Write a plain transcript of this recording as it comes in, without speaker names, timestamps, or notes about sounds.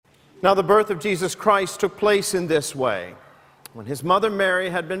Now, the birth of Jesus Christ took place in this way. When his mother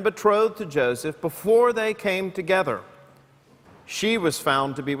Mary had been betrothed to Joseph, before they came together, she was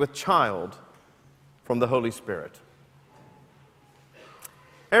found to be with child from the Holy Spirit.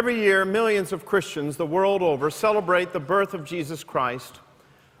 Every year, millions of Christians the world over celebrate the birth of Jesus Christ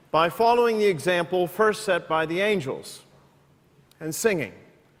by following the example first set by the angels and singing.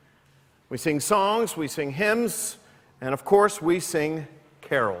 We sing songs, we sing hymns, and of course we sing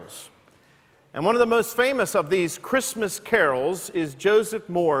carols. And one of the most famous of these Christmas carols is Joseph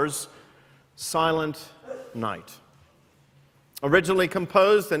Moore's Silent Night. Originally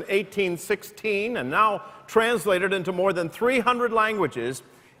composed in 1816 and now translated into more than 300 languages,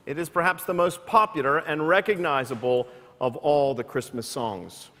 it is perhaps the most popular and recognizable of all the Christmas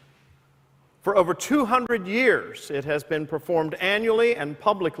songs. For over 200 years, it has been performed annually and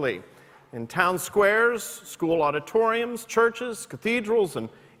publicly in town squares, school auditoriums, churches, cathedrals, and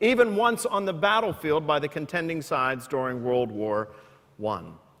even once on the battlefield by the contending sides during World War I.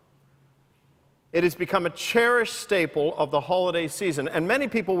 It has become a cherished staple of the holiday season, and many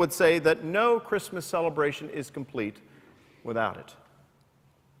people would say that no Christmas celebration is complete without it.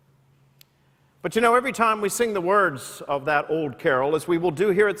 But you know, every time we sing the words of that old carol, as we will do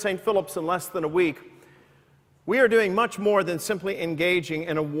here at St. Philip's in less than a week, we are doing much more than simply engaging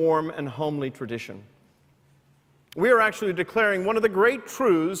in a warm and homely tradition. We are actually declaring one of the great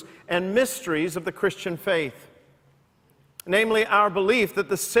truths and mysteries of the Christian faith, namely our belief that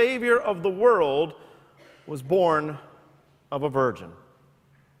the Savior of the world was born of a virgin.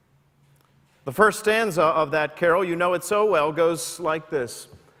 The first stanza of that carol, you know it so well, goes like this: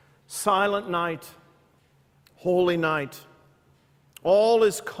 Silent night, holy night, all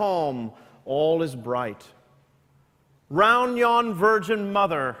is calm, all is bright. Round yon virgin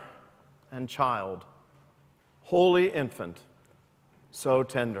mother and child, holy infant, so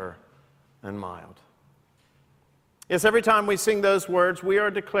tender and mild. Yes, every time we sing those words, we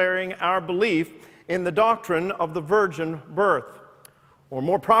are declaring our belief in the doctrine of the virgin birth, or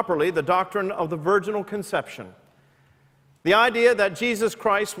more properly, the doctrine of the virginal conception. The idea that Jesus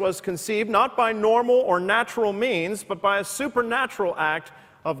Christ was conceived not by normal or natural means, but by a supernatural act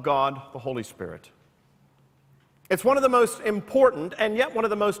of God, the Holy Spirit. It's one of the most important and yet one of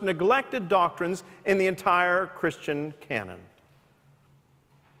the most neglected doctrines in the entire Christian canon.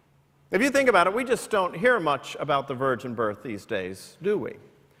 If you think about it, we just don't hear much about the virgin birth these days, do we?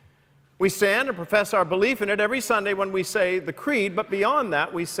 We stand and profess our belief in it every Sunday when we say the creed, but beyond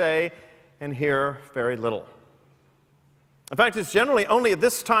that we say and hear very little. In fact, it's generally only at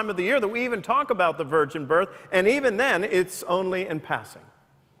this time of the year that we even talk about the virgin birth, and even then it's only in passing.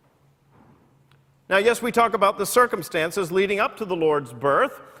 Now, yes, we talk about the circumstances leading up to the Lord's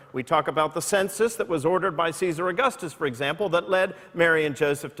birth. We talk about the census that was ordered by Caesar Augustus, for example, that led Mary and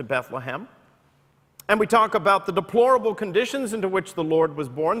Joseph to Bethlehem. And we talk about the deplorable conditions into which the Lord was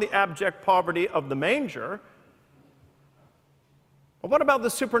born, the abject poverty of the manger. But what about the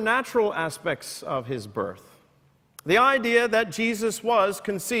supernatural aspects of his birth? The idea that Jesus was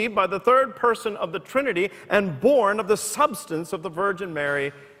conceived by the third person of the Trinity and born of the substance of the Virgin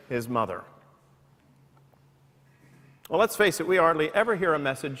Mary, his mother. Well, let's face it, we hardly ever hear a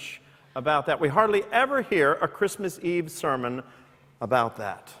message about that. We hardly ever hear a Christmas Eve sermon about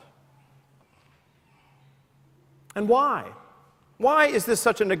that. And why? Why is this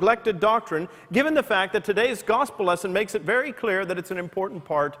such a neglected doctrine, given the fact that today's gospel lesson makes it very clear that it's an important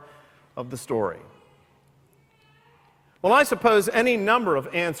part of the story? Well, I suppose any number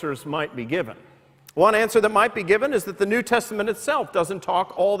of answers might be given. One answer that might be given is that the New Testament itself doesn't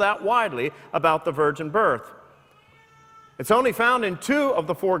talk all that widely about the virgin birth. It's only found in 2 of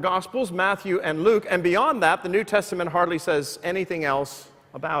the 4 Gospels, Matthew and Luke, and beyond that, the New Testament hardly says anything else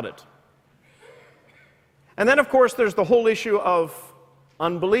about it. And then, of course, there's the whole issue of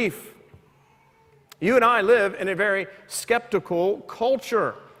unbelief. You and I live in a very skeptical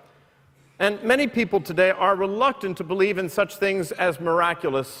culture. And many people today are reluctant to believe in such things as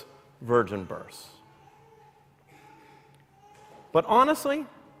miraculous virgin births. But honestly,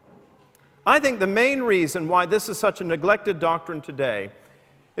 I think the main reason why this is such a neglected doctrine today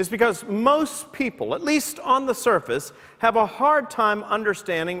is because most people, at least on the surface, have a hard time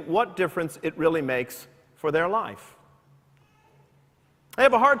understanding what difference it really makes for their life. They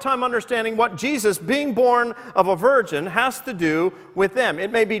have a hard time understanding what Jesus, being born of a virgin, has to do with them.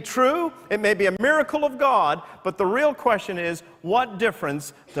 It may be true, it may be a miracle of God, but the real question is, what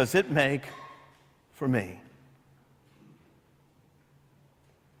difference does it make for me?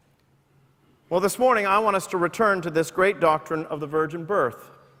 Well, this morning I want us to return to this great doctrine of the virgin birth.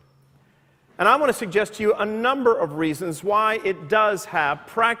 And I want to suggest to you a number of reasons why it does have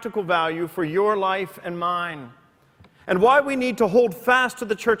practical value for your life and mine, and why we need to hold fast to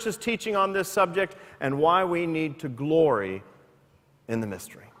the church's teaching on this subject, and why we need to glory in the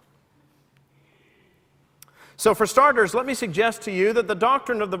mystery. So for starters, let me suggest to you that the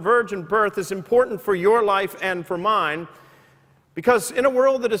doctrine of the virgin birth is important for your life and for mine, because in a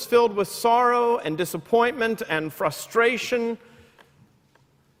world that is filled with sorrow and disappointment and frustration,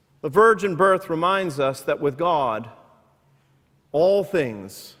 the virgin birth reminds us that with God, all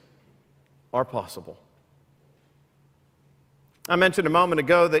things are possible. I mentioned a moment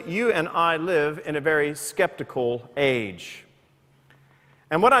ago that you and I live in a very skeptical age.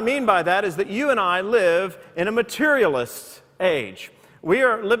 And what I mean by that is that you and I live in a materialist age. We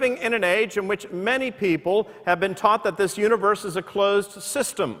are living in an age in which many people have been taught that this universe is a closed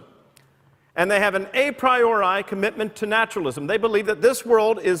system. And they have an a priori commitment to naturalism. They believe that this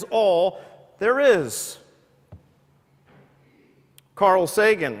world is all there is. Carl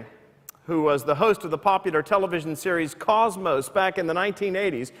Sagan, who was the host of the popular television series Cosmos back in the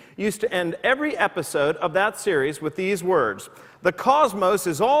 1980s, used to end every episode of that series with these words: "The cosmos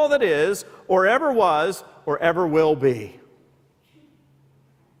is all that is, or ever was, or ever will be."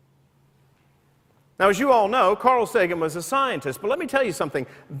 Now, as you all know, Carl Sagan was a scientist, but let me tell you something.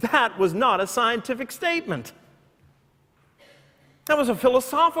 That was not a scientific statement. That was a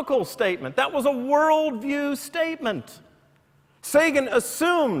philosophical statement. That was a worldview statement. Sagan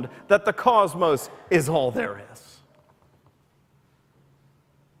assumed that the cosmos is all there is.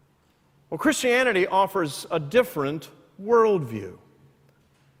 Well, Christianity offers a different worldview.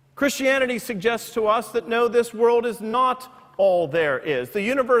 Christianity suggests to us that no, this world is not all there is. The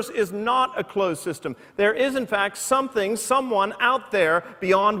universe is not a closed system. There is, in fact, something, someone out there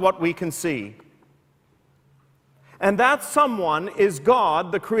beyond what we can see. And that someone is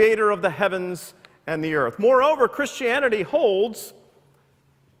God, the creator of the heavens and the earth. Moreover, Christianity holds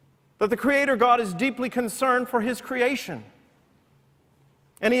that the Creator God is deeply concerned for His creation.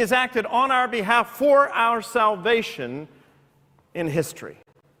 And He has acted on our behalf for our salvation in history.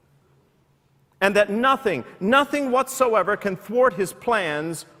 And that nothing whatsoever can thwart His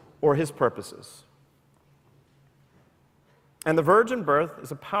plans or His purposes. And the virgin birth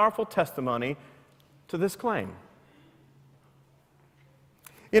is a powerful testimony to this claim.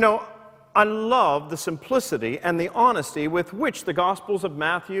 You know, I love the simplicity and the honesty with which the Gospels of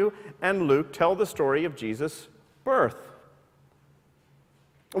Matthew and Luke tell the story of Jesus' birth.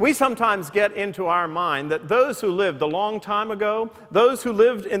 We sometimes get into our mind that those who lived a long time ago, those who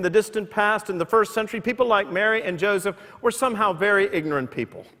lived in the distant past in the first century, people like Mary and Joseph, were somehow very ignorant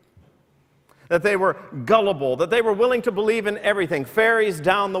people. That they were gullible, that they were willing to believe in everything, fairies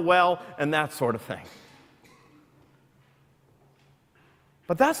down the well, and that sort of thing.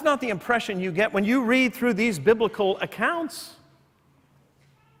 But that's not the impression you get when you read through these biblical accounts.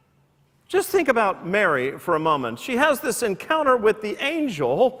 Just think about Mary for a moment. She has this encounter with the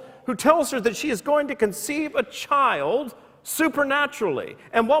angel who tells her that she is going to conceive a child supernaturally.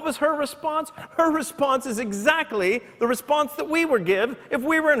 And what was her response? Her response is exactly the response that we would give if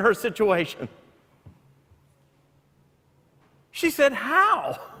we were in her situation. She said,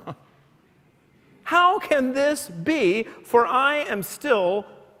 "How? How can this be? For I am still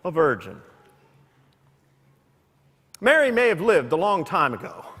a virgin." Mary may have lived a long time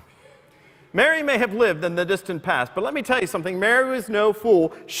ago. Mary may have lived in the distant past, but let me tell you something. Mary was no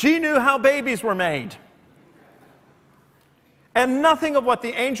fool. She knew how babies were made. And nothing of what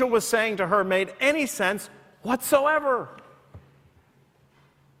the angel was saying to her made any sense whatsoever.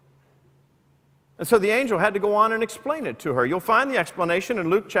 And so the angel had to go on and explain it to her. You'll find the explanation in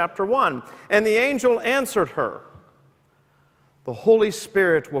Luke chapter 1. "And the angel answered her, 'The Holy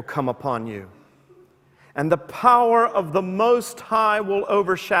Spirit will come upon you, and the power of the Most High will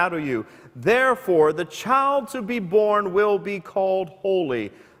overshadow you. Therefore, the child to be born will be called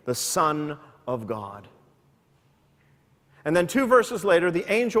Holy, the Son of God.'" And then 2 verses later, the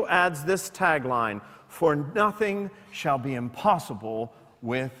angel adds this tagline, "For nothing shall be impossible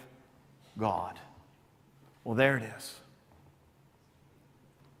with God." Well, there it is.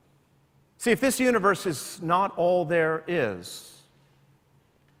 See, if this universe is not all there is,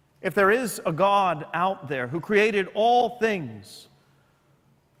 if there is a God out there who created all things,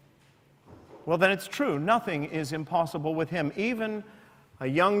 well, then it's true. Nothing is impossible with Him. Even a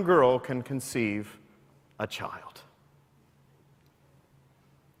young girl can conceive a child.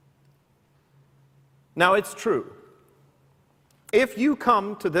 Now, it's true. If you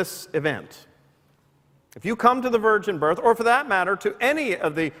come to this event, if you come to the virgin birth, or for that matter, to any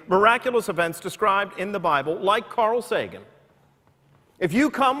of the miraculous events described in the Bible, like Carl Sagan, if you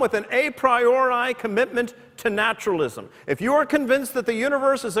come with an a priori commitment to naturalism, if you are convinced that the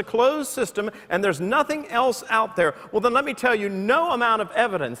universe is a closed system and there's nothing else out there, well, then let me tell you, no amount of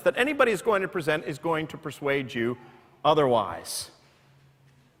evidence that anybody is going to present is going to persuade you otherwise.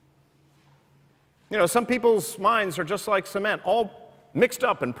 You know, some people's minds are just like cement, all mixed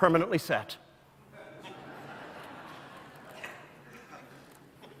up and permanently set.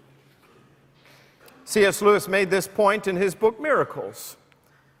 C.S. Lewis made this point in his book, Miracles.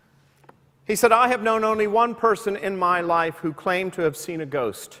 He said, I have known only one person in my life who claimed to have seen a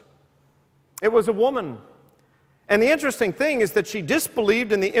ghost. It was a woman. And the interesting thing is that she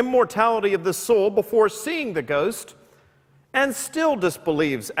disbelieved in the immortality of the soul before seeing the ghost, and still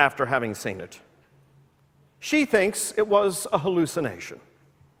disbelieves after having seen it. She thinks it was a hallucination.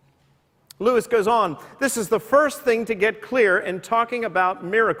 Lewis goes on, this is the first thing to get clear in talking about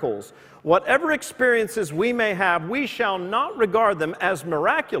miracles. Whatever experiences we may have, we shall not regard them as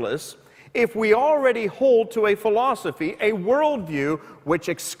miraculous if we already hold to a philosophy, a worldview, which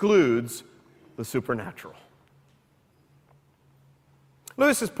excludes the supernatural.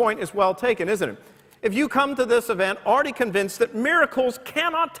 Lewis's point is well taken, isn't it? If you come to this event already convinced that miracles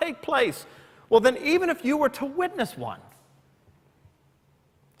cannot take place, well then even if you were to witness one,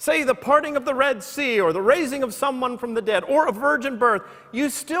 say the parting of the Red Sea or the raising of someone from the dead or a virgin birth, you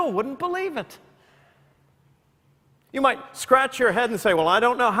still wouldn't believe it. You might scratch your head and say, well, I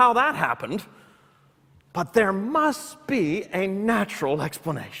don't know how that happened, but there must be a natural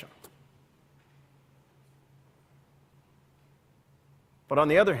explanation. But on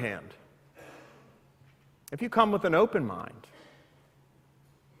the other hand, if you come with an open mind,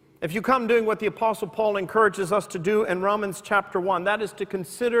 if you come doing what the Apostle Paul encourages us to do in Romans chapter 1, that is to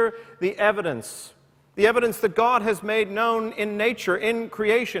consider the evidence that God has made known in nature, in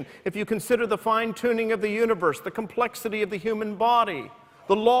creation. If you consider the fine-tuning of the universe, the complexity of the human body,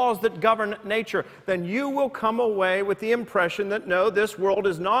 the laws that govern nature, then you will come away with the impression that no, this world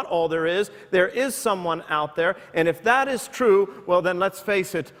is not all there is someone out there, and if that is true, well then let's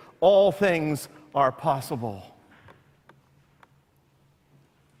face it, all things are possible.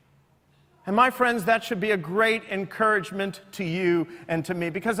 And my friends, that should be a great encouragement to you and to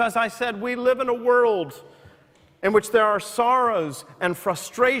me, because as I said, we live in a world in which there are sorrows and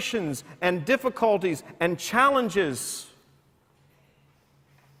frustrations and difficulties and challenges.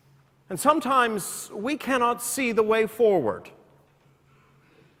 And sometimes we cannot see the way forward.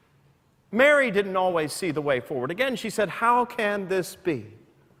 Mary didn't always see the way forward. Again, she said, how can this be?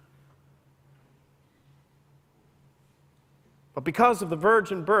 But because of the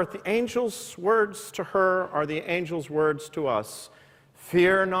virgin birth, the angel's words to her are the angel's words to us.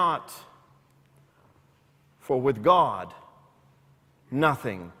 Fear not, for with God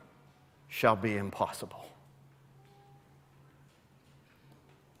nothing shall be impossible.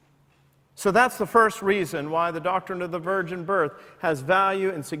 So that's the first reason why the doctrine of the virgin birth has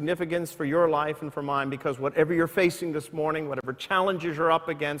value and significance for your life and for mine, because whatever you're facing this morning, whatever challenges you're up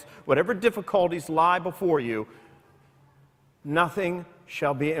against, whatever difficulties lie before you, nothing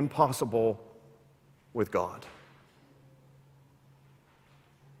shall be impossible with God.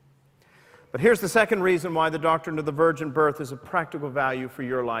 But here's the second reason why the doctrine of the virgin birth is of practical value for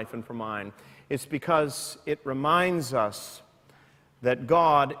your life and for mine. It's because it reminds us that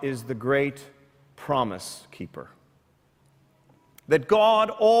God is the great promise keeper. That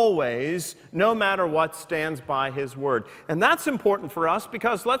God always, no matter what, stands by His word. And that's important for us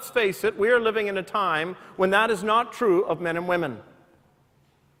because, let's face it, we are living in a time when that is not true of men and women.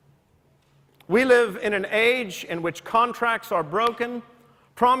 We live in an age in which contracts are broken,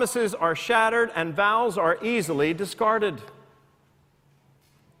 promises are shattered, and vows are easily discarded.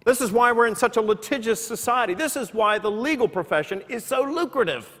 This is why we're in such a litigious society. This is why the legal profession is so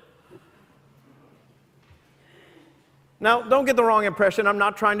lucrative. Now, don't get the wrong impression. I'm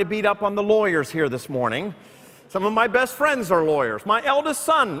not trying to beat up on the lawyers here this morning. Some of my best friends are lawyers. My eldest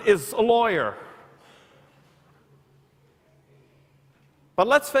son is a lawyer. But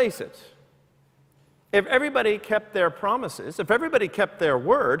let's face it. If everybody kept their promises, if everybody kept their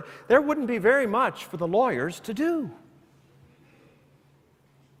word, there wouldn't be very much for the lawyers to do.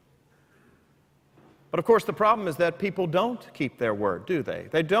 But of course, the problem is that people don't keep their word, do they?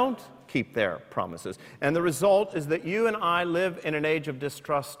 They don't keep their promises. And the result is that you and I live in an age of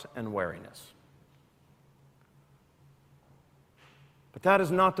distrust and wariness. But that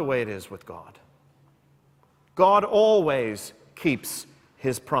is not the way it is with God. God always keeps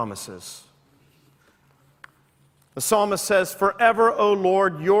His promises. The psalmist says, "Forever, O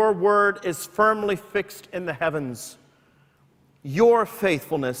Lord, your word is firmly fixed in the heavens. Your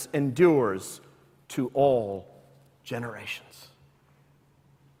faithfulness endures to all generations."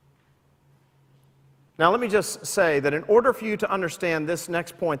 Now, let me just say that in order for you to understand this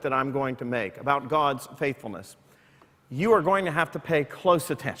next point that I'm going to make about God's faithfulness, you are going to have to pay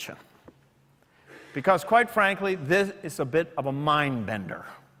close attention. Because, quite frankly, this is a bit of a mind bender.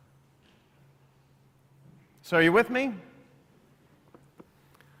 So, are you with me?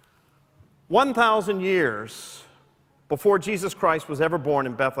 1,000 years before Jesus Christ was ever born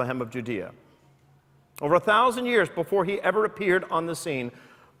in Bethlehem of Judea, over 1,000 years before he ever appeared on the scene,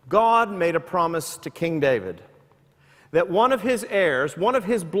 God made a promise to King David that one of his heirs, one of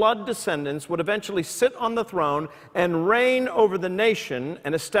his blood descendants, would eventually sit on the throne and reign over the nation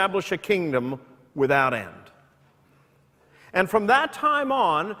and establish a kingdom without end. And from that time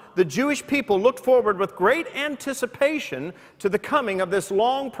on, the Jewish people looked forward with great anticipation to the coming of this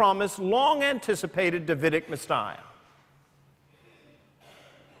long-promised, long-anticipated Davidic Messiah.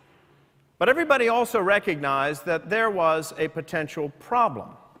 But everybody also recognized that there was a potential problem.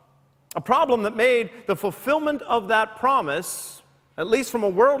 A problem that made the fulfillment of that promise, at least from a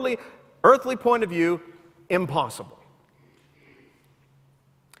worldly, earthly point of view, impossible.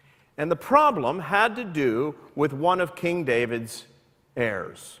 And the problem had to do with one of King David's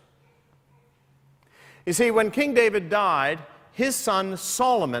heirs. You see, when King David died, his son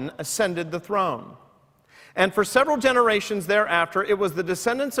Solomon ascended the throne. And for several generations thereafter, it was the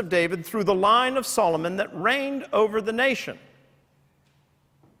descendants of David through the line of Solomon that reigned over the nation.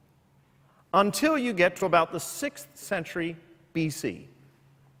 Until you get to about the 6th century BC.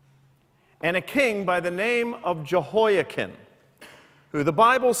 And a king by the name of Jehoiakim, who the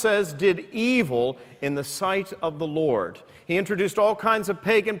Bible says did evil in the sight of the Lord. He introduced all kinds of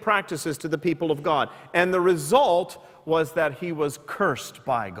pagan practices to the people of God. And the result was that he was cursed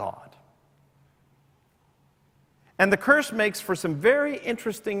by God. And the curse makes for some very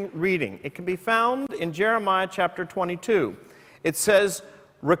interesting reading. It can be found in Jeremiah chapter 22. It says,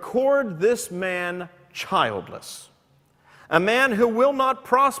 "Record this man childless, a man who will not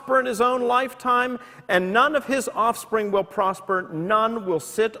prosper in his own lifetime, and none of his offspring will prosper. None will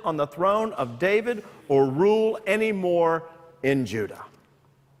sit on the throne of David or rule anymore in Judah."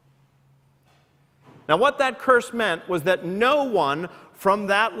 Now, what that curse meant was that no one from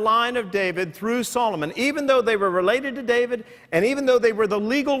that line of David through Solomon, even though they were related to David, and even though they were the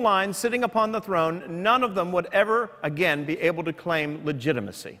legal line sitting upon the throne, none of them would ever again be able to claim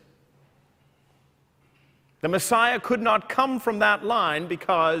legitimacy. The Messiah could not come from that line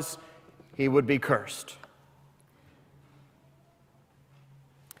because he would be cursed.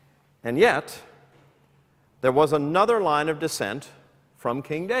 And yet, there was another line of descent from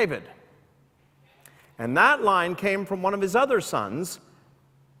King David. And that line came from one of his other sons,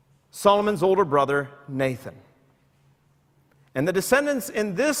 Solomon's older brother, Nathan. And the descendants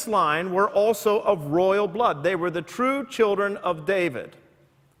in this line were also of royal blood. They were the true children of David.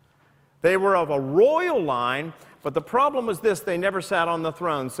 They were of a royal line, but the problem was this: they never sat on the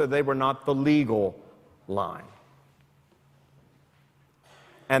throne, so they were not the legal line.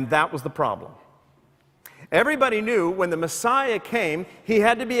 And that was the problem. Everybody knew when the Messiah came, he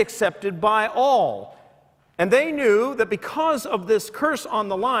had to be accepted by all. And they knew that because of this curse on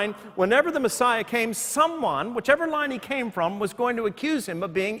the line, whenever the Messiah came, someone, whichever line he came from, was going to accuse him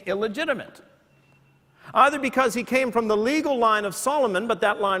of being illegitimate. Either because he came from the legal line of Solomon, but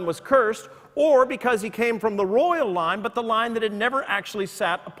that line was cursed, or because he came from the royal line, but the line that had never actually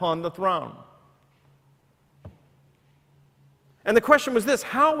sat upon the throne. And the question was this: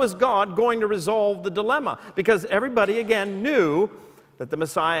 how was God going to resolve the dilemma? Because everybody, again, knew that the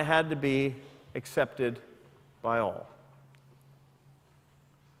Messiah had to be accepted by all.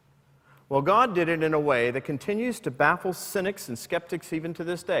 Well, God did it in a way that continues to baffle cynics and skeptics even to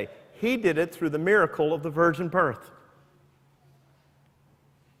this day. He did it through the miracle of the virgin birth.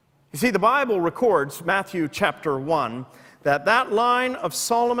 You see, the Bible records, Matthew chapter 1, that line of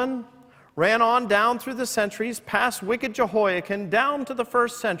Solomon ran on down through the centuries, past wicked Jehoiakim, down to the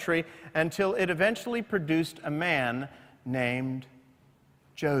 1st century, until it eventually produced a man named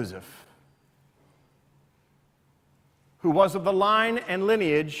Joseph, who was of the line and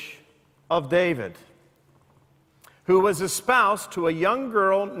lineage of David, who was espoused to a young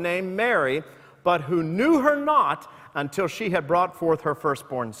girl named Mary, but who knew her not until she had brought forth her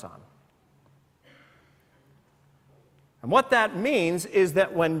firstborn son. And what that means is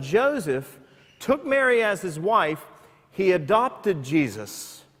that when Joseph took Mary as his wife, he adopted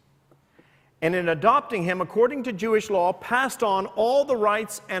Jesus. And in adopting him, according to Jewish law, passed on all the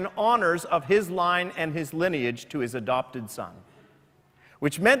rights and honors of his line and his lineage to his adopted son.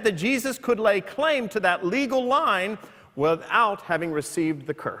 Which meant that Jesus could lay claim to that legal line without having received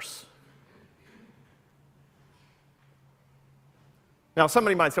the curse. Now,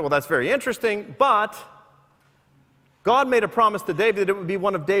 somebody might say, well, that's very interesting, but God made a promise to David that it would be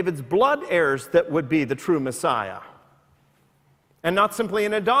one of David's blood heirs that would be the true Messiah, and not simply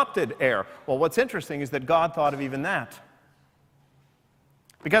an adopted heir. Well, what's interesting is that God thought of even that.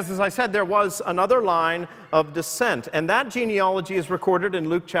 Because, as I said, there was another line of descent, and that genealogy is recorded in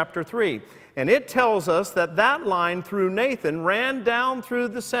Luke chapter 3. And it tells us that that line through Nathan ran down through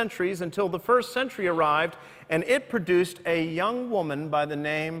the centuries until the first century arrived, and it produced a young woman by the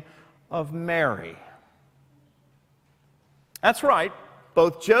name of Mary. That's right,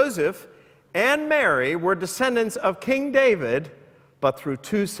 both Joseph and Mary were descendants of King David, but through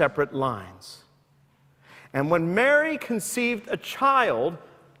two separate lines. And when Mary conceived a child,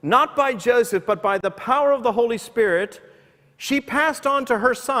 not by Joseph, but by the power of the Holy Spirit, she passed on to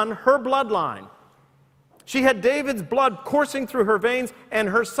her son her bloodline. She had David's blood coursing through her veins, and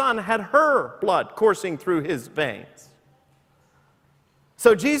her son had her blood coursing through his veins.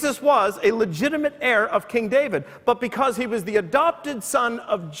 So Jesus was a legitimate heir of King David, but because he was the adopted son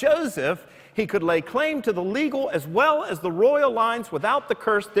of Joseph, he could lay claim to the legal as well as the royal lines without the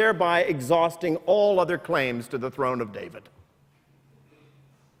curse, thereby exhausting all other claims to the throne of David.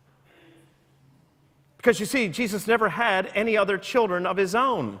 Because you see, Jesus never had any other children of his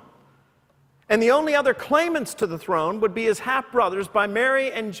own. And the only other claimants to the throne would be his half-brothers by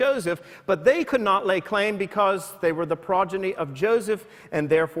Mary and Joseph, but they could not lay claim because they were the progeny of Joseph and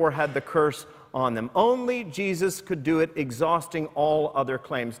therefore had the curse on them. Only Jesus could do it, exhausting all other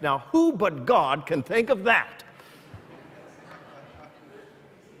claims. Now, who but God can think of that?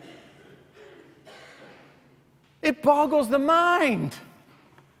 It boggles the mind.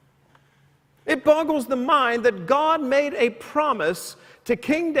 It boggles the mind that God made a promise to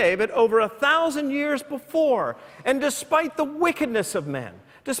King David over 1,000 years before, and despite the wickedness of men,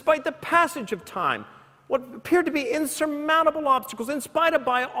 despite the passage of time, what appeared to be insurmountable obstacles, in spite of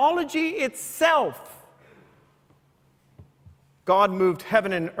biology itself, God moved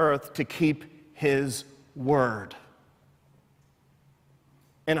heaven and earth to keep his word.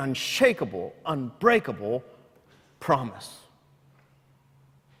 An unshakable, unbreakable promise.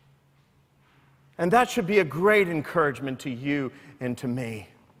 And that should be a great encouragement to you and to me.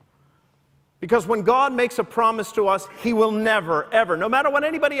 Because when God makes a promise to us, he will never, ever, no matter what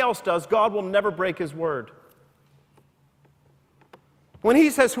anybody else does, God will never break his word. When he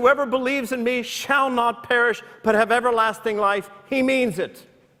says, whoever believes in me shall not perish, but have everlasting life, he means it.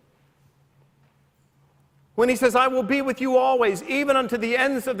 When he says, I will be with you always, even unto the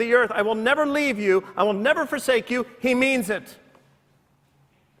ends of the earth, I will never leave you, I will never forsake you, he means it.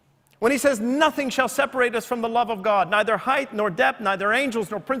 When he says, nothing shall separate us from the love of God, neither height nor depth, neither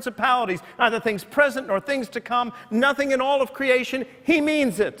angels nor principalities, neither things present nor things to come, nothing in all of creation, he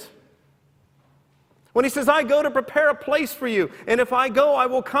means it. When he says, I go to prepare a place for you, and if I go, I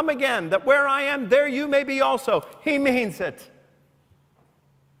will come again, that where I am, there you may be also, he means it.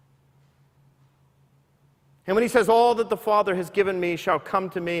 And when he says, all that the Father has given me shall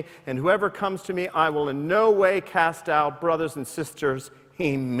come to me, and whoever comes to me I will in no way cast out, brothers and sisters,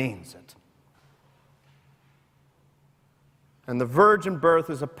 he means it. And the virgin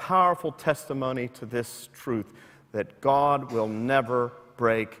birth is a powerful testimony to this truth, that God will never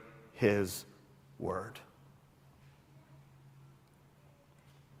break his word.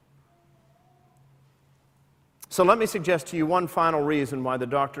 So let me suggest to you one final reason why the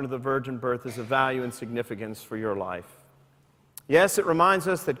doctrine of the virgin birth is of value and significance for your life. Yes, it reminds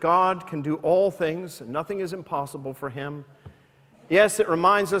us that God can do all things, and nothing is impossible for him. Yes, it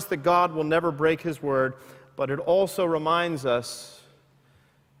reminds us that God will never break his word, but it also reminds us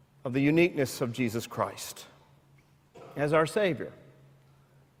of the uniqueness of Jesus Christ as our Savior.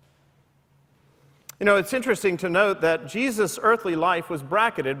 You know, it's interesting to note that Jesus' earthly life was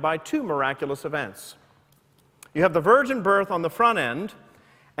bracketed by two miraculous events. You have the virgin birth on the front end,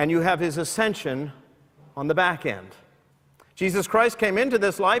 and you have his ascension on the back end. Jesus Christ came into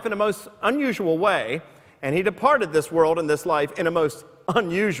this life in a most unusual way, and he departed this world and this life in a most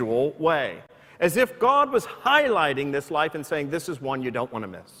unusual way. As if God was highlighting this life and saying, this is one you don't want to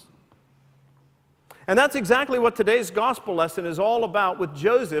miss. And that's exactly what today's gospel lesson is all about with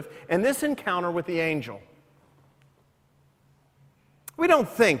Joseph and this encounter with the angel. We don't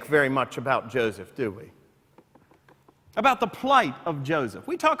think very much about Joseph, do we? About the plight of Joseph.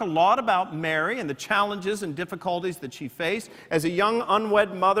 We talk a lot about Mary and the challenges and difficulties that she faced as a young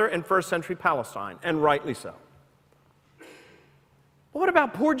unwed mother in first century Palestine, and rightly so. But what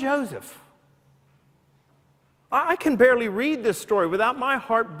about poor Joseph? I can barely read this story without my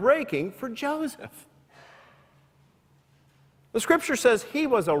heart breaking for Joseph. The scripture says he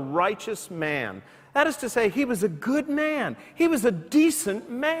was a righteous man, That is to say, he was a good man. He was a decent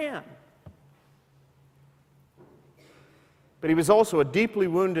man. But he was also a deeply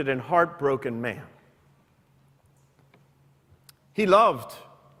wounded and heartbroken man. He loved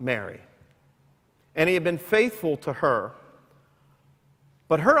Mary, and he had been faithful to her.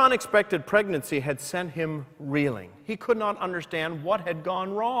 But her unexpected pregnancy had sent him reeling. He could not understand what had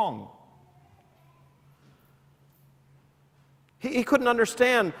gone wrong. He couldn't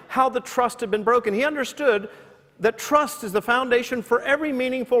understand how the trust had been broken. He understood that trust is the foundation for every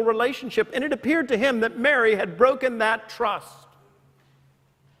meaningful relationship, and it appeared to him that Mary had broken that trust.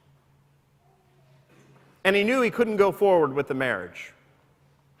 And he knew he couldn't go forward with the marriage.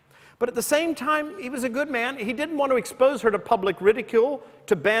 But at the same time, he was a good man. He didn't want to expose her to public ridicule,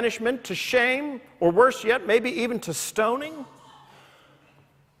 to banishment, to shame, or worse yet, maybe even to stoning.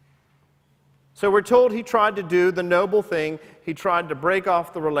 So we're told he tried to do the noble thing. He tried to break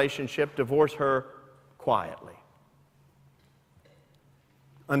off the relationship, divorce her quietly.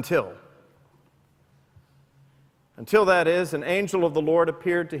 Until that is, an angel of the Lord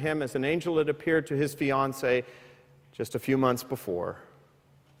appeared to him as an angel had appeared to his fiancée just a few months before.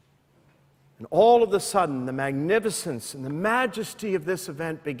 And all of a sudden, the magnificence and the majesty of this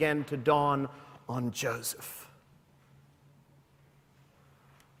event began to dawn on Joseph.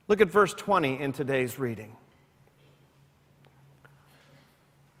 Look at verse 20 in today's reading.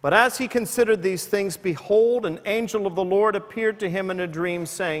 But as he considered these things, behold, an angel of the Lord appeared to him in a dream,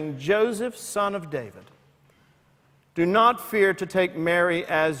 saying, Joseph, son of David, do not fear to take Mary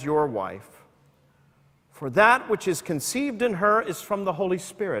as your wife, for that which is conceived in her is from the Holy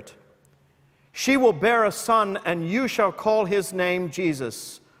Spirit. She will bear a son, and you shall call his name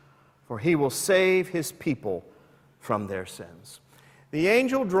Jesus, for he will save his people from their sins. The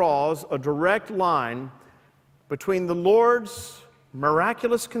angel draws a direct line between the Lord's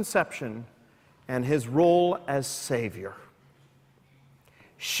miraculous conception and his role as Savior.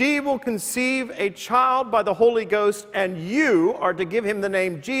 She will conceive a child by the Holy Ghost, and you are to give him the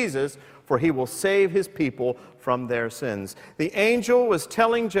name Jesus, for he will save his people from their sins. The angel was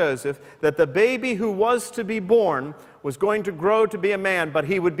telling Joseph that the baby who was to be born was going to grow to be a man, but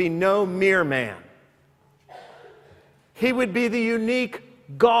he would be no mere man. He would be the unique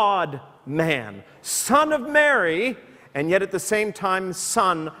God-man, son of Mary, and yet at the same time,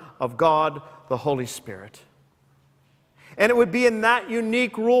 son of God, the Holy Spirit. And it would be in that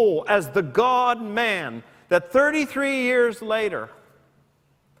unique role as the God-man that 33 years later,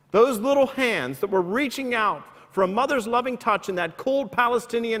 those little hands that were reaching out for a mother's loving touch in that cold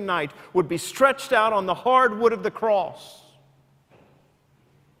Palestinian night would be stretched out on the hard wood of the cross,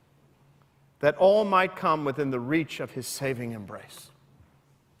 that all might come within the reach of his saving embrace.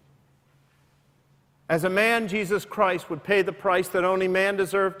 As a man, Jesus Christ would pay the price that only man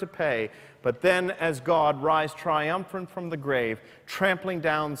deserved to pay, but then as God rise triumphant from the grave, trampling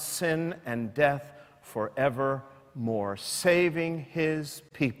down sin and death forevermore, saving his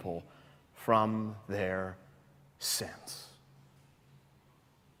people from their sins.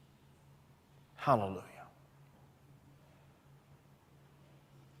 Hallelujah.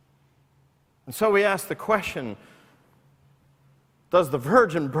 And so we ask the question, does the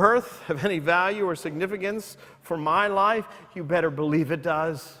virgin birth have any value or significance for my life? You better believe it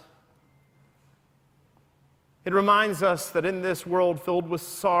does. It reminds us that in this world filled with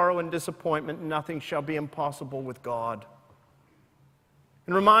sorrow and disappointment, nothing shall be impossible with God.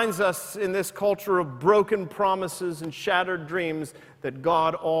 It reminds us in this culture of broken promises and shattered dreams that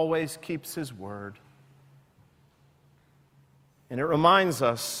God always keeps his word. And it reminds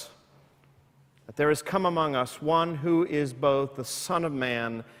us that there has come among us one who is both the Son of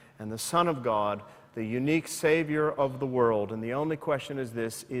Man and the Son of God, the unique Savior of the world. And the only question is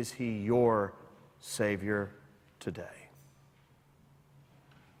this: is he your Savior today?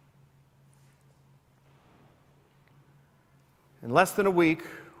 In less than a week,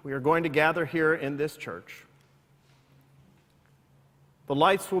 we are going to gather here in this church. The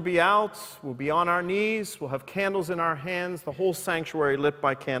lights will be out, we'll be on our knees, we'll have candles in our hands, the whole sanctuary lit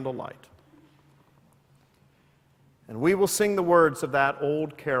by candlelight. And we will sing the words of that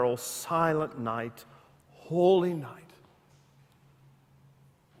old carol, Silent Night, Holy Night.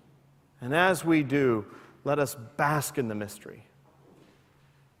 And as we do, let us bask in the mystery.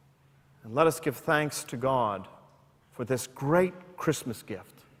 And let us give thanks to God for this great Christmas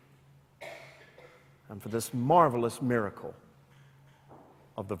gift and for this marvelous miracle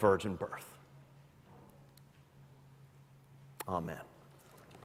of the virgin birth. Amen.